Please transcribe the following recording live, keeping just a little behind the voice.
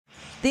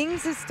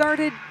things have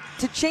started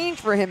to change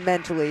for him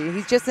mentally.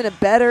 He's just in a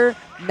better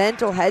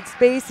mental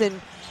headspace,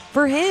 and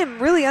for him,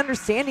 really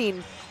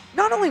understanding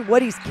not only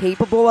what he's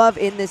capable of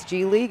in this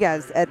G League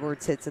as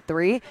Edwards hits a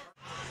three.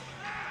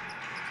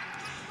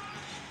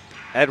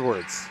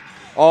 Edwards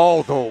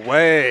all the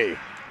way.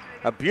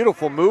 A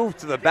beautiful move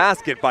to the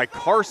basket by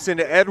Carsen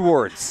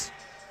Edwards.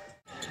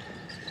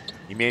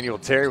 Emmanuel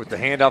Terry with the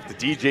handoff to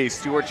DJ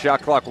Stewart.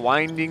 Shot clock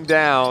winding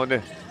down,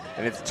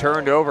 and it's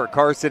turned over.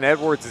 Carsen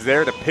Edwards is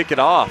there to pick it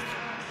off.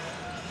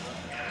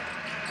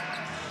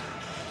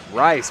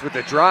 Rice with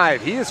the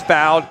drive. He is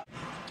fouled.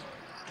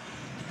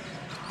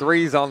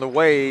 Three's on the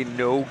way.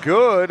 No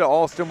good.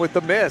 Alston with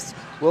the miss.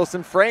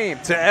 Wilson frame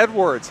to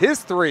Edwards.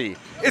 His three.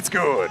 It's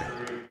good.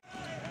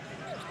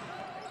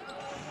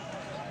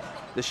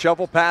 The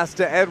shovel pass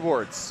to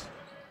Edwards.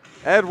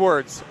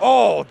 Edwards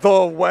all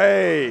the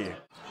way.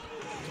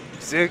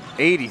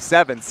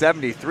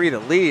 87-73, the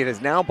lead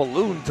has now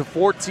ballooned to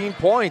 14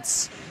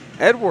 points.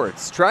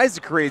 Edwards tries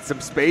to create some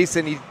space,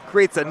 and he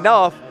creates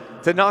enough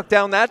to knock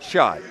down that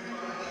shot.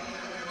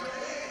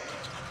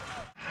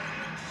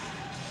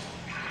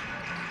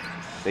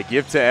 They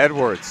give to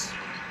Edwards.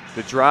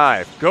 The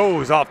drive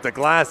goes off the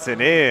glass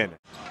and in.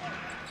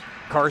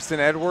 Carsen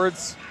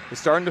Edwards is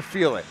starting to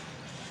feel it.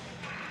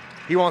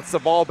 He wants the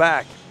ball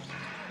back.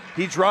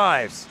 He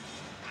drives.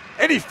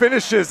 And he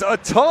finishes. A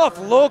tough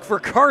look for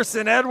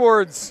Carsen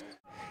Edwards.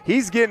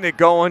 He's getting it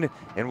going.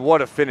 And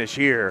what a finish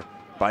here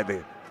by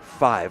the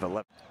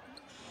 5'11".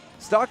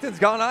 Stockton's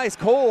gone ice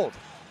cold.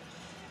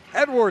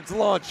 Edwards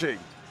launching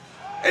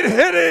and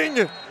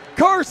hitting.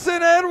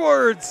 Carsen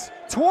Edwards,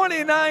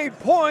 29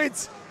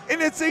 points.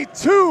 And it's a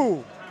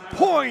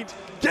 2-point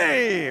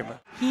game.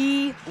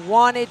 He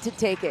wanted to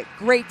take it.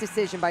 Great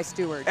decision by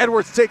Stewart.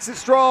 Edwards takes it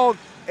strong,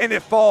 and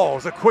it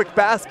falls. A quick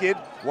basket.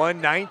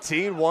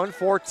 119,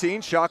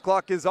 114. Shot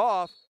clock is off.